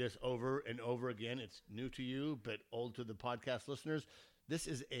 I say this over and over again. It's new to you, but old to the podcast listeners. This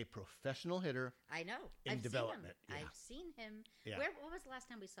is a professional hitter. I know. In development. Seen him. I've seen him. Yeah. What was the last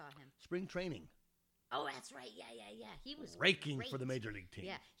time we saw him? Spring training. Oh, that's right. Yeah. He was raking great for the major league team.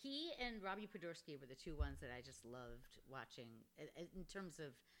 Yeah, he and Robbie Podorsky were the two ones that I just loved watching in terms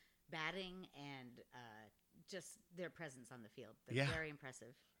of batting and just their presence on the field. They're very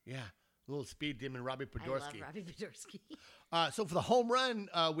impressive. Yeah, a little speed demon, Robbie Podorsky. I love Robbie Podorsky. So for the home run,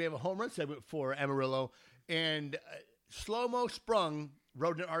 we have a home run segment for Amarillo, and Slow-Mo Sprung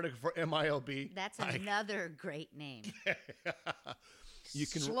wrote an article for MILB. That's another great name. You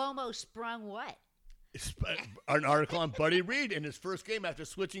can Slow-Mo Sprung what? An article on Buddy Reed in his first game after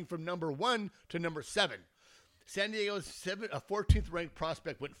switching from number 1 to number 7. San Diego's 14th ranked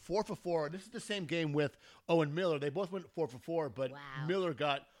prospect went 4 for 4. This is the same game with Owen Miller. They both went 4 for 4, but Miller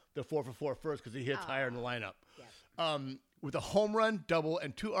got the 4 for 4 first because he hits higher in the lineup. Yep. With a home run, double,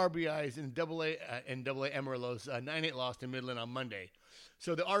 and 2 RBIs in Double-A Amarillo's 9-8 loss to Midland on Monday.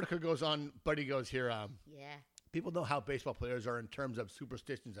 So the article goes on. Buddy goes here. People know how baseball players are in terms of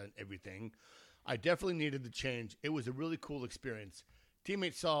superstitions and everything. I definitely needed the change. It was a really cool experience.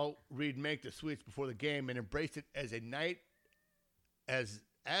 Teammates saw Reed make the switch before the game and embraced it as a night, as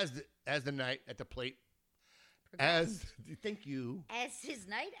the night at the plate. Thank you. As his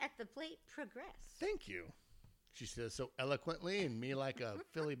night at the plate progressed. Thank you, she says so eloquently, and me like a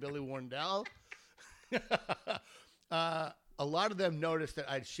Philly Billy Warndell. A lot of them noticed that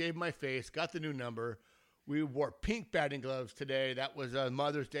I'd shaved my face, got the new number. We wore pink batting gloves today. That was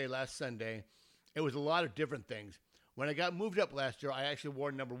Mother's Day last Sunday. It was a lot of different things. When I got moved up last year, I actually wore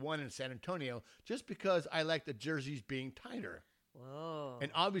number 1 in San Antonio just because I like the jerseys being tighter. Whoa.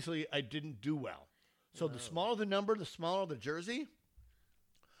 And obviously, I didn't do well. So the smaller the number, the smaller the jersey.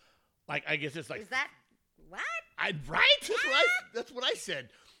 Like, I guess it's like... Is that... What? Right? That's what I said.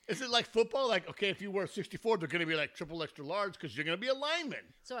 Is it like football? Like, okay, if you wear 64, they're going to be like triple extra large because you're going to be a lineman.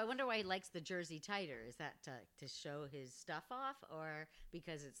 So I wonder why he likes the jersey tighter. Is that to show his stuff off or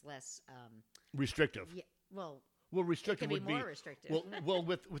because it's less... restrictive? Yeah, well, restrictive it could would be more restrictive. Well,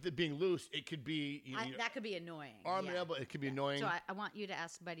 with it being loose, it could be... that could be annoying. Arm and elbow, it could be annoying. So I want you to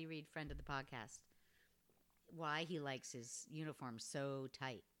ask Buddy Reed, friend of the podcast, why he likes his uniform so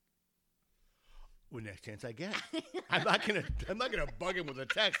tight. Well, next chance I get. I'm not gonna bug him with a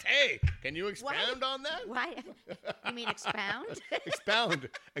text. Hey, can you expound on that? Why? You mean expound?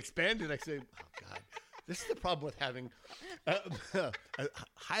 Expanded. I say, oh God, this is the problem with having a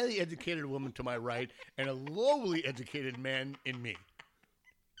highly educated woman to my right and a lowly educated man in me.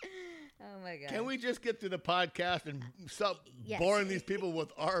 Oh my God! Can we just get through the podcast and stop boring these people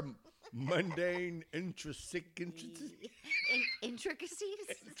with our mundane intricacies?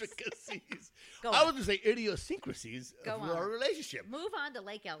 I was going to say idiosyncrasies of our relationship. Move on to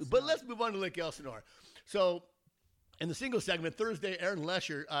Lake Elsinore. But let's move on to Lake Elsinore. So, in the single segment, Thursday, Aaron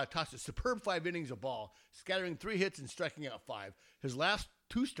Lesher tossed a superb 5 innings of ball, scattering 3 hits and striking out 5. His last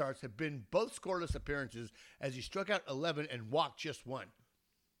 2 starts have been both scoreless appearances as he struck out 11 and walked just 1.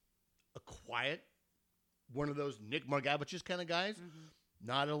 A quiet, one of those Nick Margavich's kind of guys. Mm-hmm.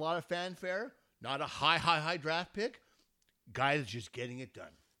 Not a lot of fanfare. Not a high draft pick. Guy that's just getting it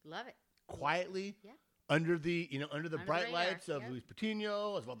done. Love it. Quietly. Yeah. Under the bright the lights of Luis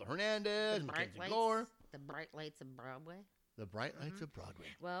Patino, Osvaldo Hernandez, Mackenzie Gore. The bright lights of Broadway. The bright lights of Broadway.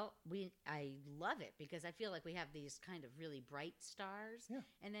 Well, I love it because I feel like we have these kind of really bright stars. Yeah.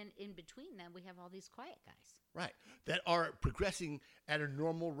 And then in between them, we have all these quiet guys. Right. That are progressing at a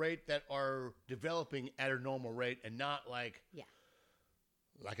normal rate, that are developing at a normal rate, and not like... Yeah.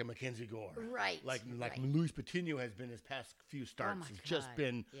 Like a Mackenzie Gore. Right. Like Luis Patino has been his past few starts. Oh, it's just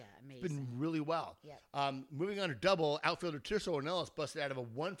been amazing. Really well. Yeah. Moving on to double, outfielder Tirso Ornelas busted out of a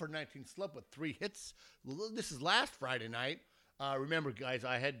 1-for-19 slump with 3 hits. This is last Friday night. Remember, guys,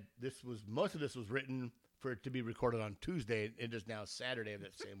 most of this was written for it to be recorded on Tuesday. It is now Saturday of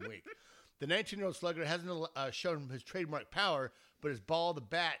that same week. The 19-year-old slugger hasn't shown his trademark power, but his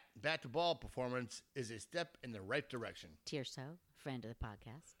bat-to-ball performance is a step in the right direction. Tirso, Friend of the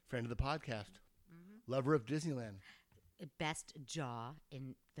podcast. Friend of the podcast. Lover of Disneyland. Best jaw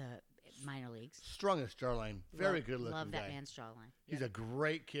in the minor leagues. Strongest jawline. Very good looking Love that guy. man's jawline. He's a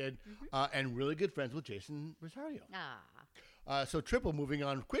great kid and really good friends with Jason Rosario. Ah. So Triple moving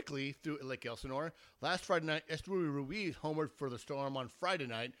on quickly through Lake Elsinore. Last Friday night, Esteury Ruiz homered for the Storm on Friday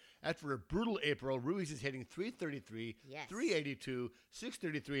night. After a brutal April, Ruiz is hitting .333, Yes. .382,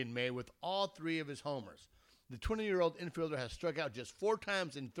 .633 in May with all three of his homers. The 20-year-old infielder has struck out just 4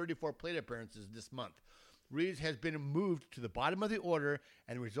 times in 34 plate appearances this month. Ruiz has been moved to the bottom of the order,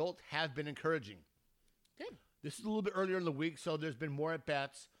 and results have been encouraging. Good. This is a little bit earlier in the week, so there's been more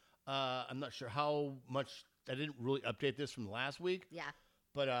at-bats. I'm not sure how much. I didn't really update this from last week. Yeah.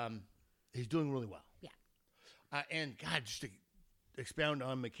 But he's doing really well. Yeah. And, God, just to expound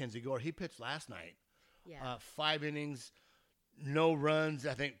on Mackenzie Gore, he pitched last night. Yeah. 5 innings, no runs,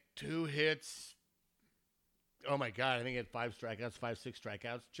 I think 2 hits. Oh, my God, I think he had 5 strikeouts, 6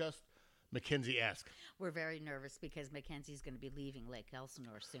 strikeouts. Just Mackenzie-esque. We're very nervous because Mackenzie's going to be leaving Lake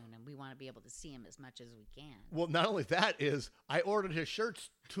Elsinore soon, and we want to be able to see him as much as we can. Well, not only that is I ordered his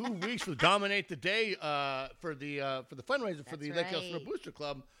shirts 2 weeks to Dominate the Day for the fundraiser for That's the Lake right. Elsinore Booster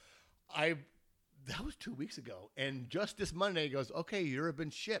Club. That was 2 weeks ago, and just this Monday he goes, okay, you've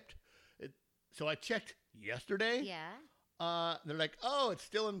been shipped. So I checked yesterday. Yeah. They're like, oh, it's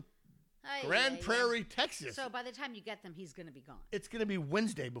still in Ay, Grand ay, ay. Prairie, Texas. So by the time you get them, he's going to be gone. It's going to be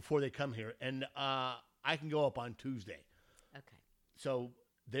Wednesday before they come here, and I can go up on Tuesday. Okay. So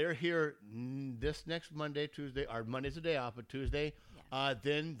they're here this next Monday, Tuesday. Our Monday's a day off, but Tuesday. Yeah.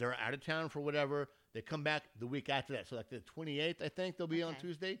 Then they're out of town for whatever. They come back the week after that. So like the 28th, I think they'll be on Okay.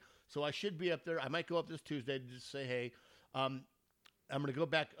 Tuesday. So I should be up there. I might go up this Tuesday to just say, hey, I'm going to go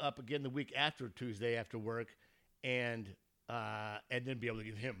back up again the week after Tuesday after work, and then be able to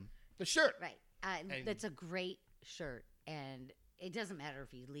give him the shirt. Right. And- That's a great shirt, and it doesn't matter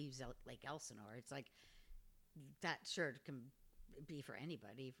if he leaves Lake Elsinore. It's like that shirt can be for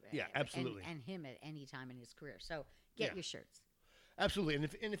anybody. Yeah, absolutely. And him at any time in his career. So get Yeah. your shirts. Absolutely.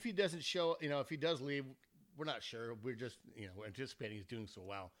 And if he doesn't show, if he does leave, we're not sure. We're just, we're anticipating he's doing so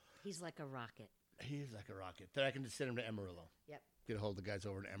well. He's like a rocket. He's like a rocket. Then I can just send him to Amarillo. Yep. Get a hold of the guys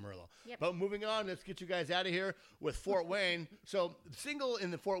over in Amarillo. Yep. But moving on, let's get you guys out of here with Fort Wayne. So, single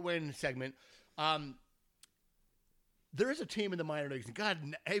in the Fort Wayne segment, there is a team in the minor leagues. And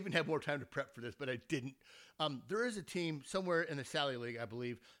God, I even had more time to prep for this, but I didn't. There is a team somewhere in the Sally League, I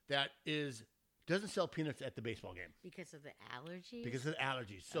believe, that doesn't sell peanuts at the baseball game Because of the allergies? because of the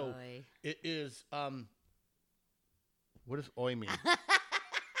allergies. So Oy. it is. What does "oi" mean?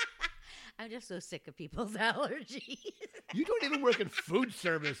 I'm just so sick of people's allergies. You don't even work in food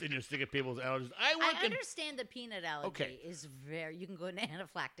service, and you're sick of people's allergies. I work I in. understand the peanut allergy Okay. is very. You can go into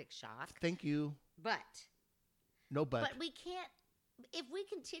anaphylactic shock, Thank you. but No, but we can't. If we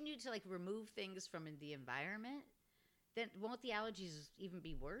continue to remove things from the environment, then won't the allergies even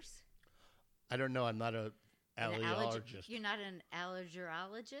be worse? I don't know. I'm not a An allergologist. You're not an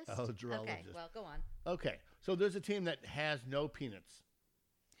allergologist? Allergologist. Okay, well, go on. Okay, so there's a team that has no peanuts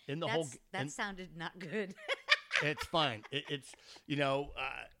in the whole. That sounded not good. It's fine. It's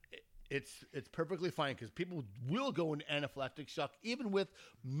it's perfectly fine because people will go into anaphylactic shock even with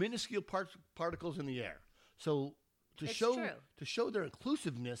minuscule particles in the air. So It's true. to show their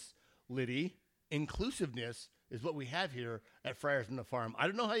inclusiveness, Liddy, inclusiveness is what we have here at Friars on the Farm. I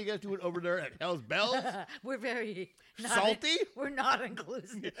don't know how you guys do it over there at Hell's Bells. We're very not Salty? We're not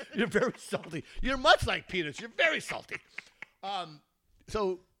inclusive. You're very salty. You're much like peanuts. You're very salty.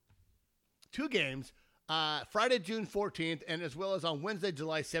 So 2 games, Friday, June 14th, and as well as on Wednesday,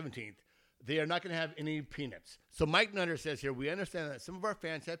 July 17th. They are not going to have any peanuts. So Mike Nutter says here, we understand that some of our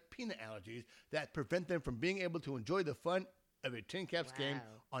fans have peanut allergies that prevent them from being able to enjoy the fun of a Tin Caps game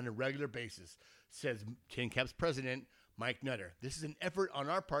Wow. on a regular basis, says Tin Caps president Mike Nutter. This is an effort on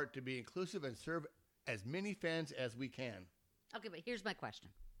our part to be inclusive and serve as many fans as we can. Okay, but here's my question.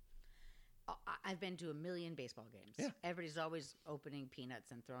 I've been to a million baseball games. Yeah. Everybody's always opening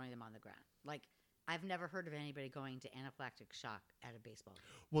peanuts and throwing them on the ground. I've never heard of anybody going to anaphylactic shock at a baseball game.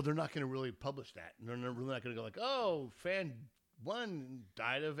 Well, they're not going to really publish that. They're really not going to go like, oh, fan 1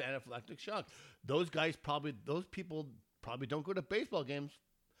 died of anaphylactic shock. Those people probably don't go to baseball games.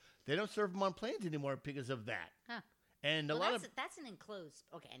 They don't serve them on planes anymore because of that. Huh. And Well, a lot that's an enclosed.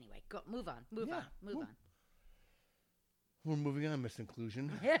 Okay, anyway, move on. Move Yeah, on. Move well, on. we're moving on, Miss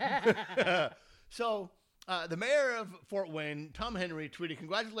Inclusion. So, the mayor of Fort Wayne, Tom Henry, tweeted,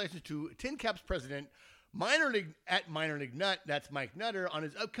 congratulations to Tin Caps president, Minor League Nut, that's Mike Nutter, on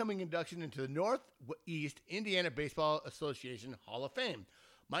his upcoming induction into the Northeast Indiana Baseball Association Hall of Fame.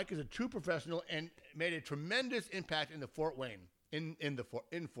 Mike is a true professional and made a tremendous impact in the Fort Wayne. in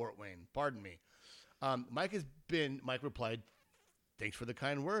Fort Wayne. Pardon me. Mike replied, "Thanks for the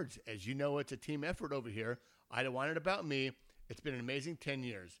kind words. As you know, it's a team effort over here. I don't want it about me. It's been an amazing 10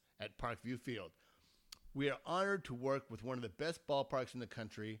 years at Parkview Field. We are honored to work with one of the best ballparks in the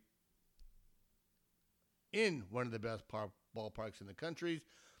country, ballparks in the country,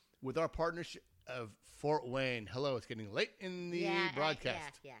 with our partnership of Fort Wayne." Hello, it's getting late in the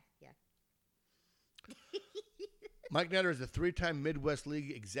broadcast. Yeah. Mike Nutter is a 3-time Midwest League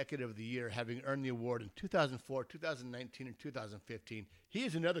Executive of the Year, having earned the award in 2004, 2019, and 2015. He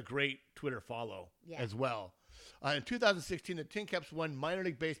is another great Twitter follow as well. In 2016, the Tin Caps won minor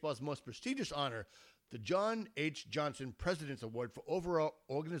league baseball's most prestigious honor, the John H. Johnson President's Award for overall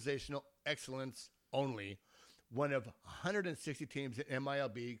organizational excellence only. One of 160 teams at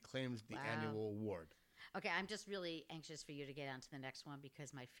MILB claims the annual award. Okay, I'm just really anxious for you to get on to the next one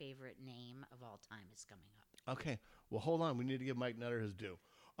because my favorite name of all time is coming up. Okay, well, hold on. We need to give Mike Nutter his due.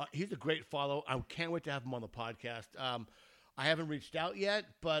 He's a great follow. I can't wait to have him on the podcast. I haven't reached out yet,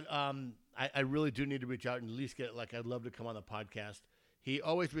 but I really do need to reach out and at least get, I'd love to come on the podcast. He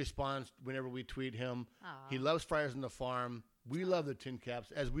always responds whenever we tweet him. Aww. He loves Friars on the Farm. We love the Tin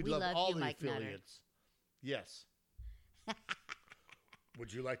Caps, as we love all the Mike affiliates. Nutter. Yes.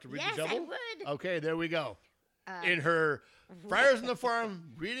 Would you like to read Yes, the double? I would. Okay, there we go. In her Friars on the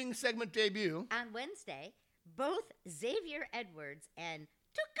Farm reading segment debut. On Wednesday, both Xavier Edwards and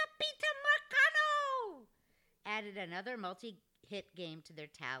Tucapita Marcano added another multi-hit game to their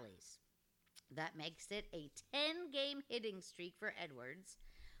tallies. That makes it a 10-game hitting streak for Edwards,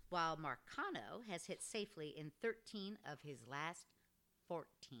 while Marcano has hit safely in 13 of his last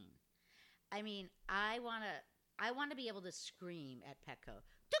 14. I mean, I want to be able to scream at Petco,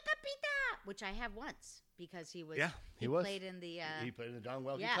 Tucapita, which I have once because he played in the he played in the Don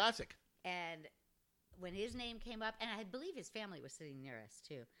Welke yeah. Classic. And when his name came up, and I believe his family was sitting near us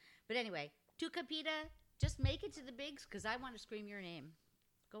too. But anyway, Tucapita, just make it to the bigs because I want to scream your name.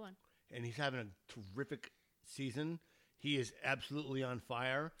 Go on. And he's having a terrific season. He is absolutely on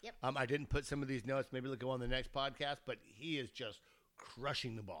fire. Yep. I didn't put some of these notes. Maybe they'll go on the next podcast, but he is just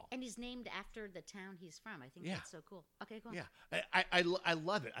crushing the ball. And he's named after the town he's from. I think that's so cool. Okay, go on. Yeah, I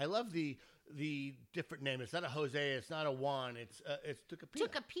love it. I love the different name. It's not a Jose. It's not a Juan. It's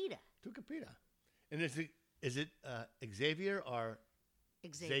Tucapita. Tucapita. And is it Xavier or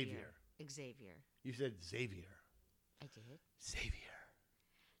Xavier? Xavier. You said Xavier. I did. Xavier.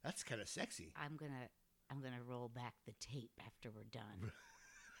 That's kind of sexy. I'm gonna roll back the tape after we're done.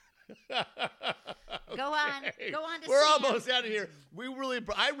 Go on. Go on to We're Sam. almost out of here.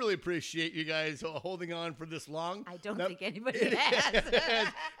 I really appreciate you guys holding on for this long. I don't think anybody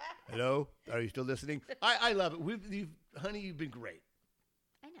has. Hello? Are you still listening? I love it. Honey, you've been great.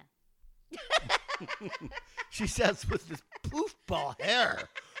 I know. She says with this poof ball hair.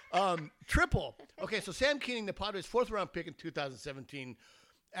 Triple. Okay, so Sam Keening, the Padres' 4th-round pick in 2017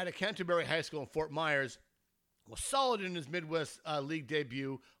 out of Canterbury High School in Fort Myers, was solid in his Midwest League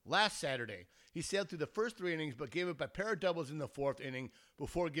debut last Saturday. He sailed through the first 3 innings, but gave up a pair of doubles in the 4th inning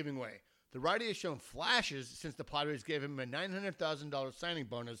before giving way. The righty has shown flashes since the Padres gave him a $900,000 signing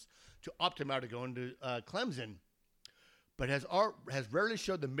bonus to opt him out to go into Clemson, but has rarely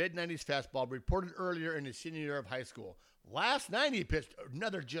showed the mid-90s fastball reported earlier in his senior year of high school. Last night he pitched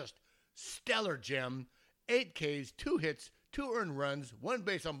another just stellar gem, 8 Ks, 2 hits, 2 earned runs, 1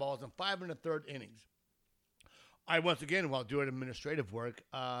 base on balls, and 5 1/3 innings. I once again, while doing administrative work,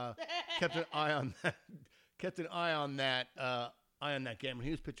 kept an eye on that. Kept an eye on that game, and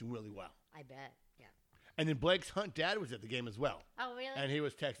he was pitching really well. I bet. Yeah. And then Blake's dad was at the game as well. Oh, really? And he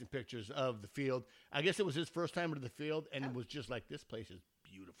was texting pictures of the field. I guess it was his first time to the field, and it was just like, this place is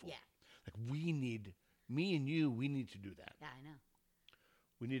beautiful. Yeah. Like, me and you, we need to do that. Yeah, I know.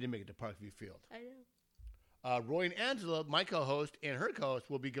 We need to make it to Parkview Field. I know. Roy and Angela, my co-host, and her co-host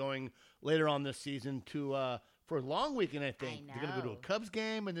will be going later on this season to for a long weekend, I think. I They're going to go to a know. Cubs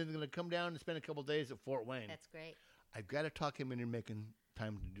game, and then they're going to come down and spend a couple days at Fort Wayne. That's great. I've got to talk him into making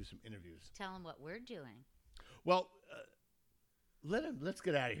time to do some interviews. Tell them what we're doing. Well, let's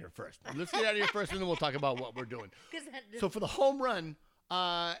get out of here first. Let's get out of here first, and then we'll talk about what we're doing. So for the home run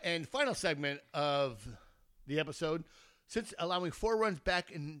and final segment of the episode, since allowing 4 runs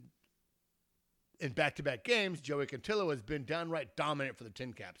back in back-to-back games, Joey Cantillo has been downright dominant for the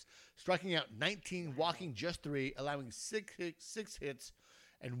Tin Caps, striking out 19, walking just 3, allowing 6 hits,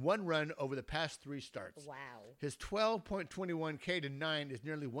 and 1 run over the past 3 starts. Wow. His 12.21 K to 9 is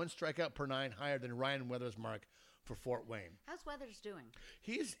nearly 1 strikeout per 9 higher than Ryan Weathers' mark for Fort Wayne. How's Weathers doing?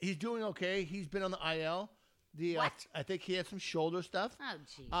 He's doing okay. He's been on the IL. What? I think he had some shoulder stuff. Oh,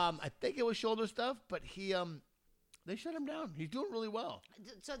 geez. I think it was shoulder stuff, but he They shut him down. He's doing really well.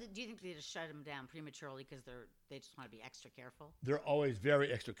 So do you think they just shut him down prematurely because they just want to be extra careful? They're always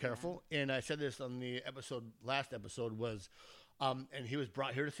very extra careful. Yeah. And I said this on the last episode was, and he was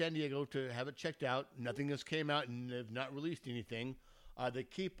brought here to San Diego to have it checked out. Nothing has came out, and they've not released anything. They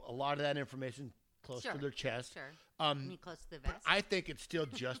keep a lot of that information close to their chest. Sure. I mean, close to the vest. But I think it's still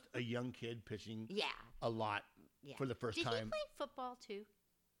just a young kid pitching a lot for the first time. Did he play football too?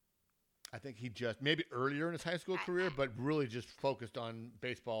 I think he just, maybe earlier in his high school career, but really just focused on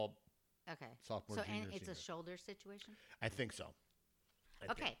baseball. Okay. Sophomore, so, junior, and it's senior. a shoulder situation? I think so.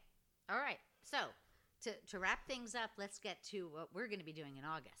 Okay. All right. So, to wrap things up, let's get to what we're going to be doing in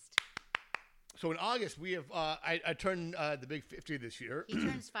August. So in August, we have, I turned the big 50 this year. He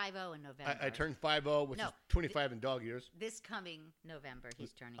turns 50 in November. I turned 50, which is 25 in dog years. This coming November,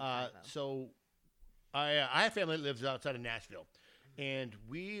 he's turning 50. So I have family that lives outside of Nashville. And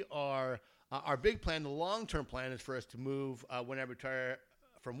we are, our big plan, the long-term plan is for us to move, when I retire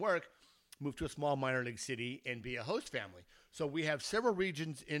from work, move to a small minor league city and be a host family. So we have several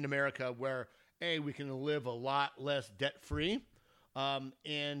regions in America where, we can live a lot less debt-free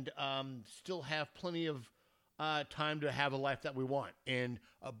and still have plenty of time to have a life that we want. And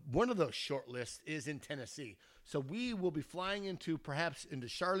one of those short lists is in Tennessee. So we will be flying perhaps into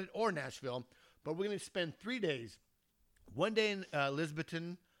Charlotte or Nashville, but we're going to spend 3 days. One day in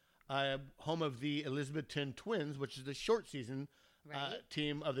Elizabethton, home of the Elizabethton Twins, which is the short season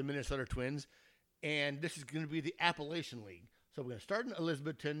team of the Minnesota Twins. And this is going to be the Appalachian League. So we're going to start in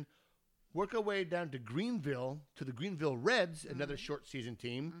Elizabethton, work our way down to Greenville, to the Greenville Reds, another short season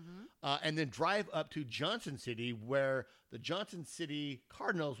team, and then drive up to Johnson City, where the Johnson City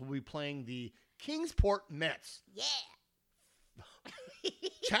Cardinals will be playing the Kingsport Mets. Yeah.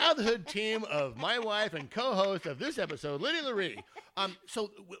 Childhood team of my wife and co-host of this episode, Lydia Laree.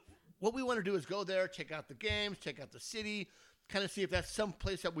 What we want to do is go there, check out the games, check out the city, kind of see if that's some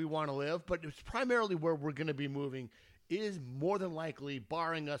place that we want to live. But it's primarily where we're going to be moving is more than likely,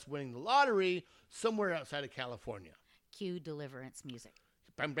 barring us winning the lottery, somewhere outside of California. Cue Deliverance music.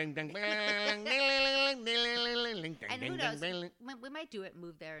 Bang, bang, bang, bang. And who knows? We might do it,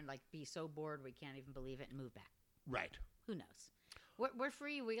 move there, and be so bored we can't even believe it and move back. Right. Who knows? We're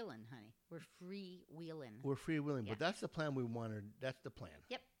freewheeling, honey. We're freewheeling. We're freewheeling, but that's the plan we wanted. That's the plan.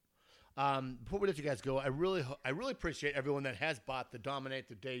 Yep. Before we let you guys go, I really appreciate everyone that has bought the Dominate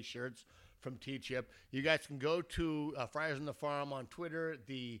the Day shirts from T-Chip. You guys can go to Friars on the Farm on Twitter.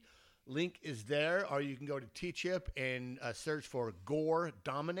 The link is there, or you can go to T-Chip and search for Gore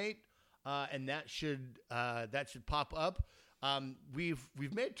Dominate, and that should pop up. We've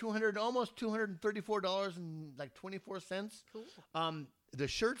made almost $234.24. Cool. The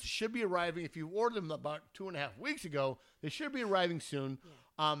shirts should be arriving. If you ordered them about 2.5 weeks ago, they should be arriving soon.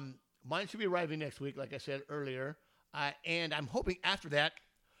 Yeah. Mine should be arriving next week, like I said earlier. And I'm hoping after that,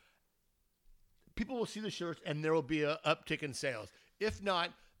 people will see the shirts and there will be an uptick in sales. If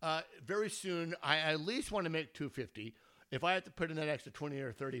not, very soon, I at least want to make $250. If I have to put in that extra $20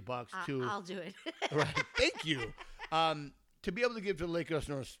 or $30 I'll do it. Right. Thank you. To be able to give to the Lake Coast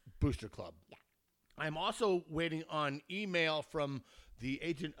North Booster Club. Yeah. I'm also waiting on email from the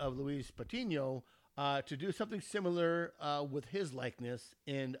agent of Luis Patino to do something similar with his likeness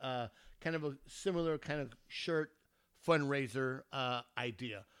and kind of a similar kind of shirt fundraiser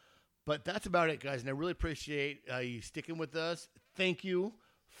idea. But that's about it, guys. And I really appreciate you sticking with us. Thank you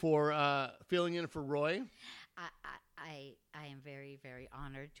for filling in for Roy. I am very, very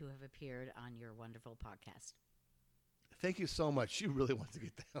honored to have appeared on your wonderful podcast. Thank you so much. She really wants to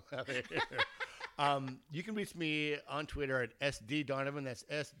get the hell out of here. You can reach me on Twitter at SDDonovan. That's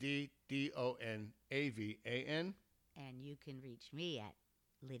SDDONAVAN. And you can reach me at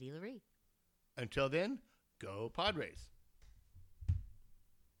Lydia Laree. Until then, go Padres.